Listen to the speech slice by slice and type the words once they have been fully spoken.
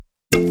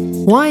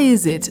Why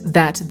is it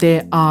that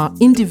there are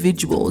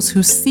individuals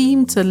who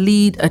seem to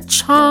lead a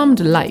charmed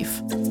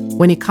life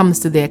when it comes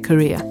to their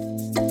career?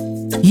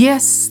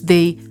 Yes,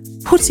 they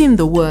put in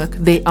the work,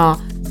 they are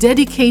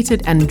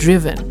dedicated and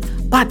driven,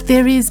 but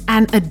there is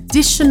an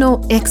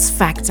additional X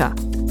factor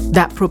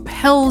that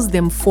propels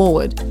them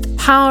forward,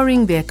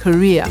 powering their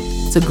career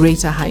to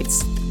greater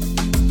heights.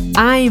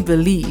 I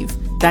believe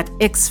that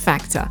X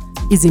factor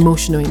is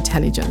emotional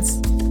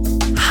intelligence.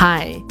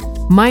 Hi,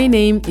 my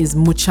name is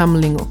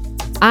Muchamlingo.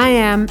 I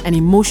am an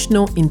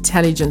emotional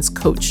intelligence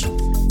coach.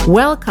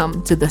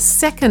 Welcome to the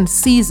second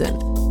season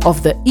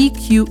of the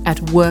EQ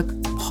at Work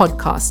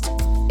podcast,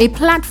 a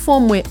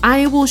platform where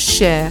I will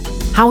share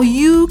how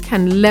you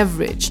can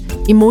leverage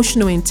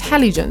emotional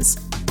intelligence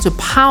to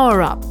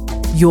power up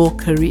your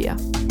career.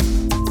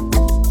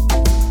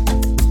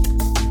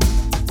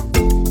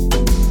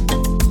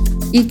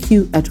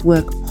 EQ at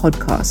Work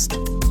podcast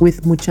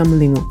with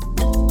Muchamlingo.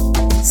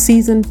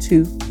 Season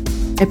 2,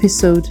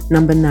 episode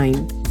number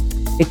 9.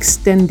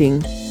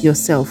 Extending your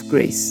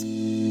self-grace.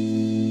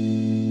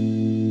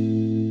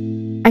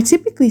 I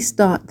typically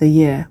start the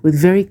year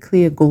with very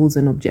clear goals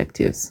and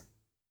objectives.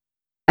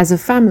 As a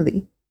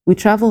family, we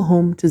travel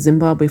home to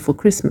Zimbabwe for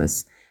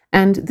Christmas,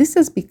 and this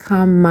has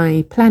become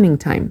my planning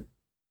time.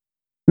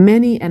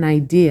 Many an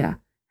idea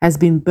has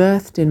been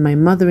birthed in my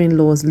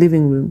mother-in-law's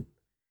living room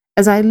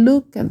as I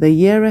look at the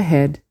year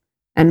ahead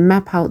and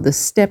map out the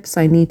steps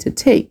I need to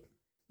take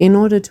in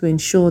order to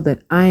ensure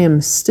that I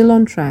am still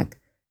on track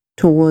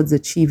towards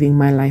achieving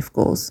my life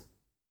goals.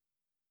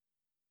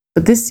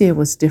 But this year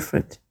was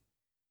different.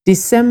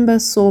 December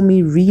saw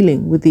me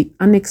reeling with the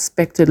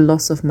unexpected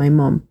loss of my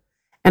mom,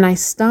 and I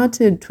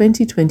started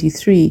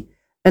 2023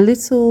 a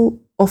little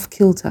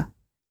off-kilter,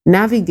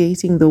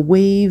 navigating the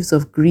waves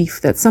of grief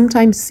that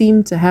sometimes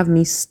seemed to have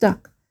me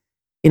stuck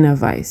in a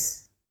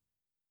vice.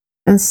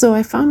 And so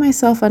I found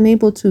myself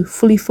unable to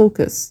fully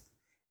focus,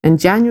 and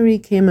January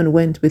came and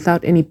went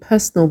without any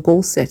personal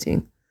goal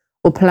setting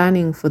or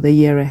planning for the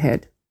year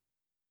ahead.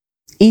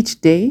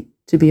 Each day,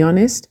 to be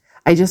honest,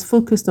 I just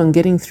focused on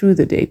getting through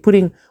the day,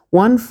 putting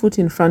one foot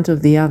in front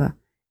of the other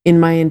in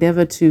my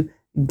endeavor to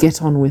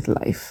get on with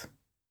life.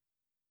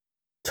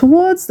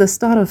 Towards the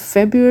start of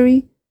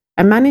February,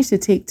 I managed to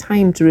take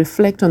time to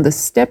reflect on the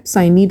steps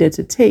I needed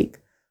to take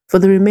for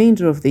the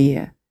remainder of the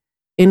year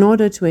in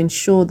order to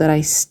ensure that I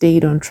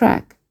stayed on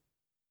track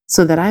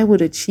so that I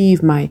would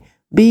achieve my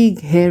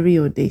big, hairy,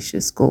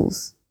 audacious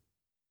goals.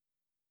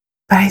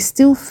 But I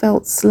still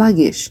felt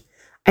sluggish.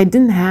 I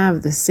didn't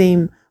have the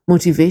same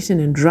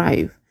motivation and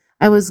drive.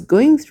 I was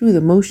going through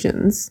the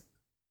motions,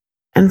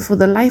 and for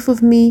the life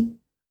of me,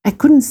 I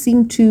couldn't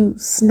seem to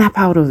snap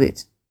out of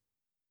it.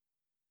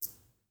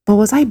 But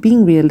was I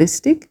being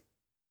realistic?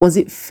 Was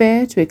it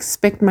fair to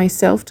expect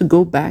myself to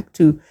go back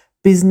to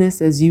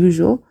business as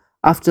usual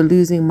after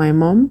losing my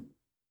mom?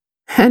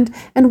 And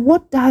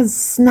what does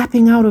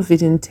snapping out of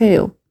it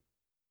entail?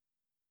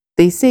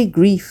 They say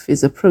grief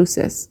is a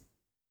process,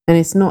 and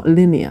it's not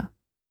linear.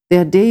 There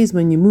are days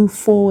when you move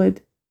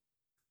forward,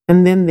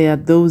 and then there are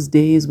those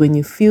days when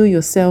you feel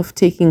yourself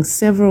taking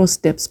several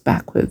steps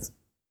backwards.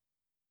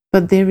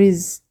 But there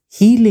is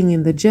healing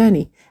in the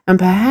journey, and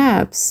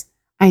perhaps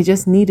I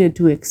just needed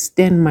to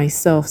extend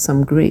myself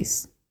some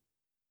grace.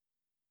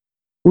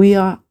 We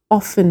are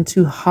often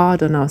too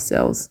hard on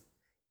ourselves.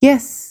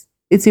 Yes,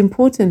 it's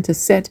important to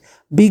set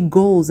big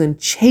goals and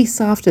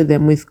chase after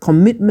them with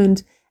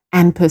commitment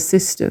and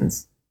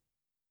persistence.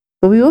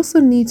 But we also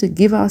need to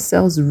give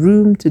ourselves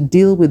room to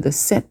deal with the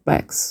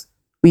setbacks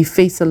we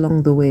face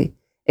along the way,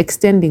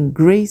 extending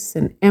grace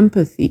and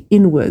empathy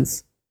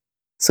inwards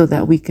so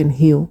that we can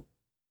heal.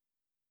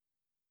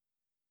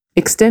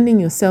 Extending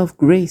yourself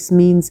grace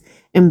means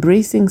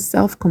embracing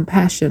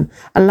self-compassion,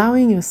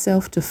 allowing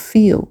yourself to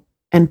feel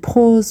and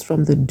pause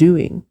from the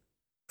doing,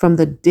 from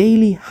the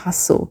daily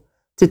hustle,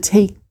 to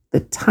take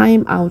the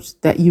time out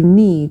that you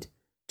need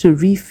to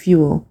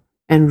refuel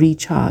and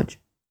recharge.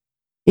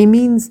 It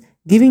means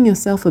giving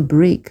yourself a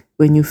break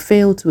when you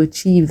fail to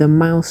achieve the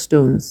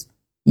milestones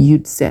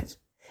you'd set.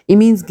 It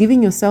means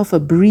giving yourself a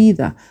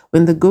breather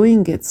when the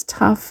going gets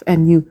tough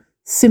and you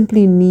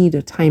simply need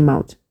a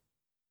timeout.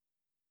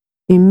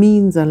 It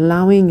means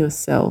allowing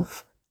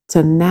yourself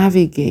to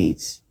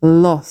navigate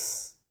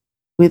loss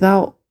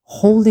without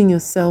holding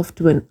yourself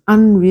to an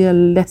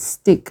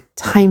unrealistic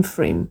time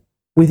frame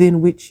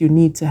within which you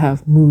need to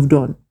have moved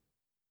on.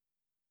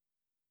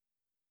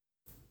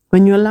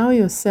 When you allow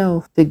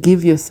yourself to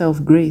give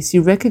yourself grace,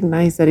 you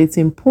recognize that it's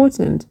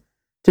important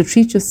to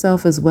treat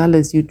yourself as well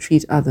as you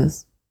treat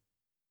others.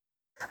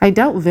 I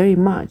doubt very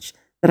much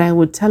that I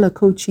would tell a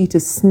coachee to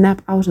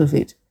snap out of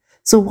it.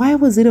 So why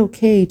was it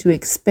okay to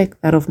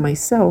expect that of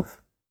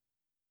myself?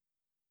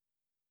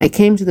 I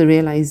came to the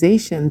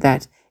realization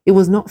that it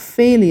was not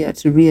failure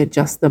to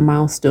readjust the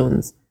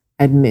milestones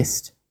I'd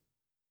missed.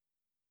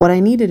 What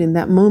I needed in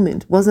that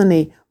moment wasn't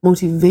a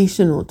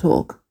motivational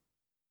talk,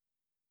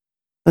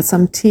 but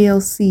some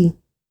TLC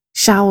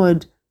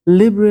showered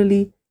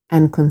liberally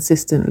and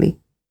consistently.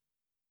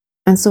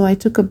 And so I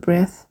took a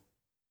breath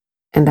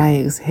and I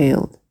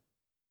exhaled.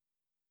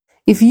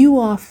 If you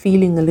are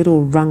feeling a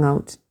little wrung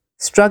out,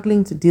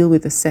 struggling to deal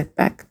with a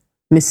setback,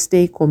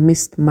 mistake, or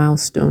missed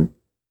milestone,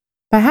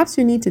 perhaps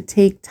you need to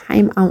take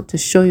time out to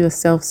show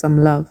yourself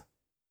some love.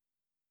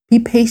 Be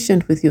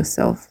patient with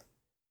yourself.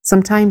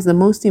 Sometimes the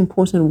most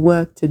important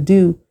work to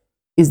do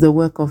is the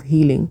work of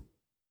healing.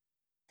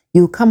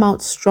 You'll come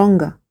out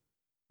stronger,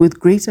 with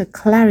greater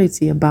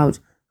clarity about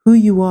who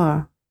you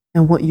are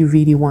and what you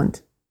really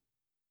want.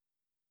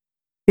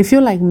 If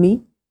you're like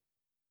me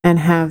and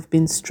have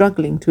been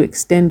struggling to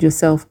extend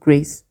yourself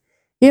grace,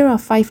 here are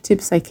 5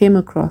 tips I came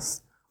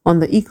across on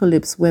the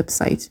Ecolipse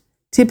website,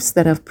 tips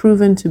that have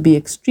proven to be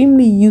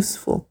extremely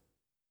useful,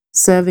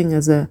 serving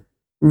as a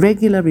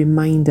regular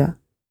reminder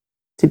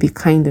to be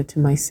kinder to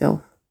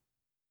myself.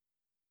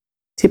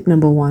 Tip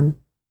number 1,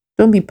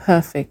 don't be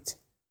perfect,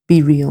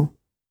 be real.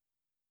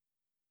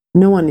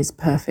 No one is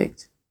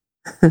perfect.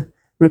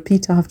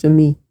 Repeat after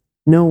me.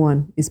 No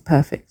one is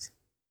perfect.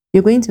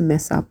 You're going to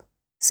mess up,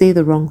 say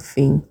the wrong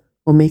thing,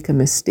 or make a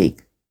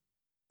mistake.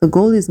 The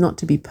goal is not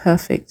to be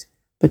perfect,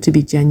 but to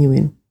be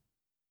genuine.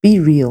 Be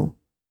real,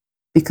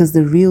 because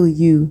the real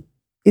you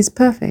is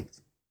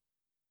perfect.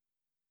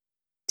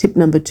 Tip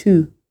number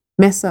 2,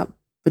 mess up,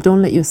 but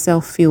don't let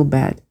yourself feel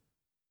bad.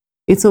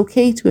 It's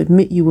okay to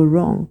admit you were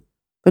wrong,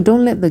 but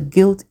don't let the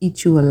guilt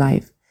eat you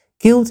alive.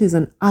 Guilt is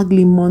an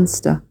ugly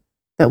monster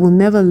that will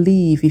never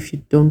leave if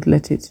you don't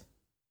let it.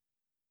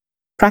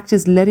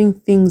 Practice letting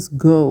things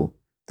go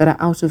that are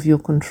out of your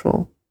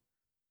control.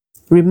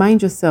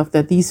 Remind yourself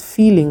that these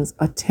feelings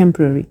are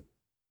temporary.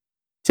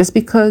 Just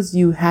because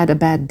you had a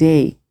bad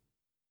day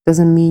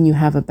doesn't mean you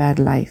have a bad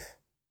life.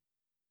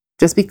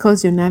 Just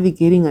because you're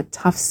navigating a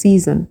tough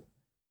season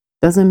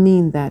doesn't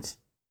mean that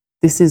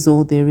this is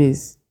all there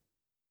is.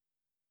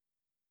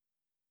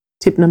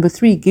 Tip number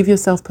 3, give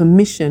yourself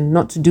permission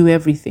not to do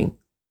everything.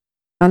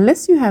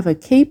 Unless you have a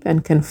cape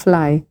and can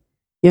fly,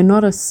 you're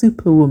not a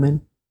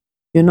superwoman.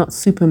 You're not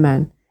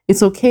Superman.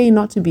 It's okay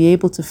not to be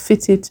able to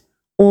fit it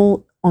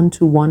all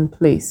onto one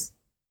place,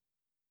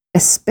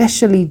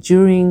 especially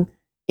during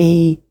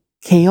a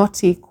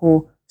chaotic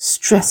or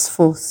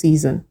stressful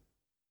season.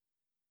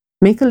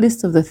 Make a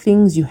list of the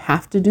things you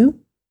have to do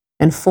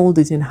and fold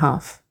it in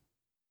half.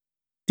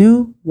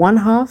 Do one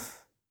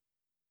half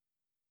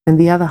and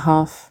the other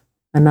half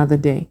another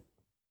day.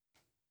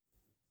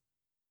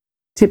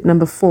 Tip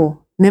number 4,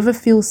 never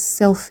feel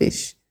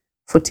selfish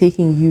for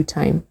taking you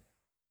time.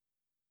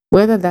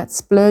 Whether that's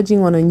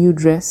splurging on a new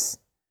dress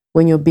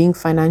when you're being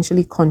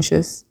financially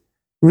conscious,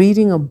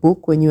 reading a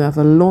book when you have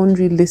a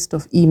laundry list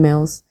of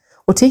emails,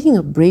 or taking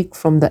a break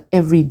from the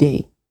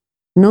everyday,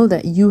 know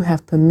that you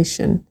have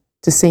permission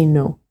to say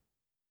no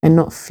and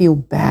not feel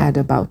bad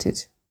about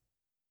it.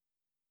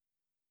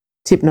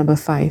 Tip number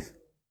 5,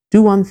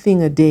 do one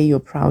thing a day you're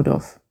proud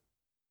of.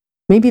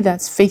 Maybe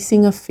that's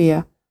facing a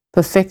fear,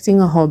 perfecting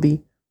a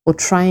hobby, or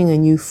trying a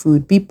new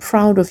food. Be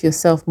proud of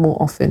yourself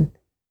more often.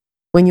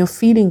 When you're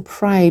feeling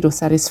pride or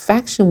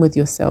satisfaction with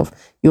yourself,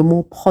 you're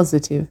more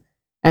positive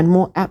and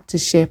more apt to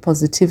share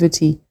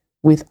positivity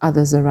with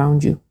others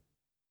around you.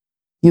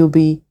 You'll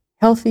be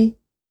healthy,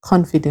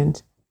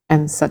 confident,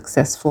 and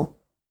successful.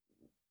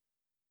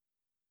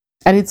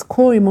 At its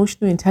core,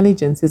 emotional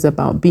intelligence is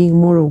about being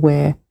more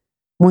aware,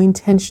 more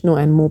intentional,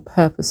 and more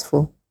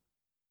purposeful.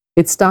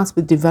 It starts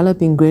with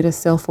developing greater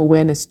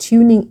self-awareness,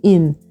 tuning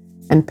in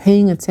and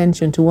paying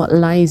attention to what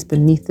lies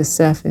beneath the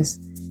surface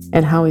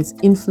and how it's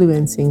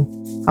influencing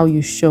how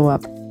you show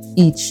up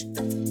each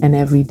and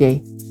every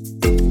day.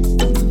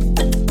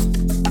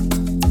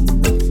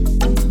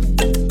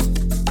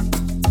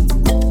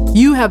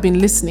 You have been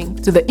listening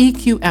to the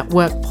EQ at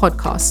Work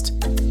podcast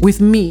with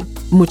me,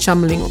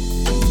 Muchamlingo.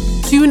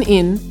 Tune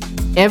in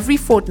every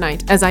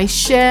fortnight as I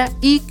share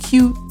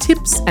EQ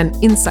tips and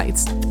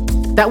insights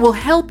that will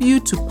help you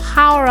to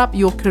power up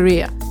your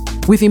career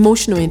with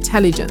emotional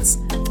intelligence,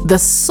 the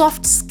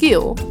soft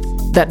skill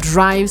that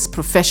drives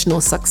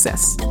professional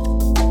success.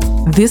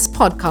 This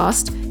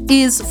podcast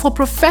is for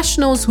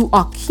professionals who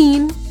are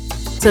keen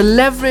to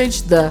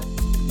leverage the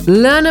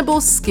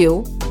learnable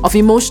skill of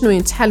emotional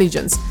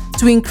intelligence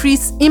to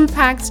increase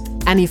impact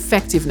and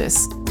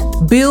effectiveness,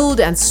 build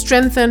and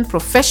strengthen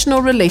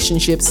professional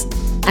relationships,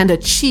 and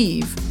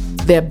achieve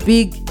their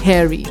big,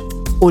 hairy,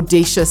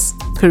 audacious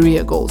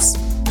career goals.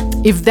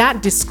 If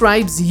that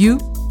describes you,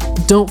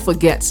 don't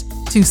forget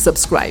to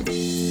subscribe.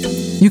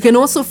 You can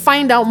also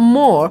find out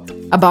more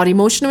about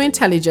emotional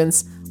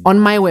intelligence on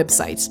my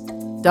website,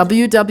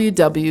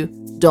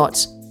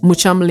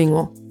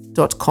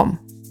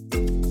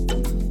 www.muchamlingo.com.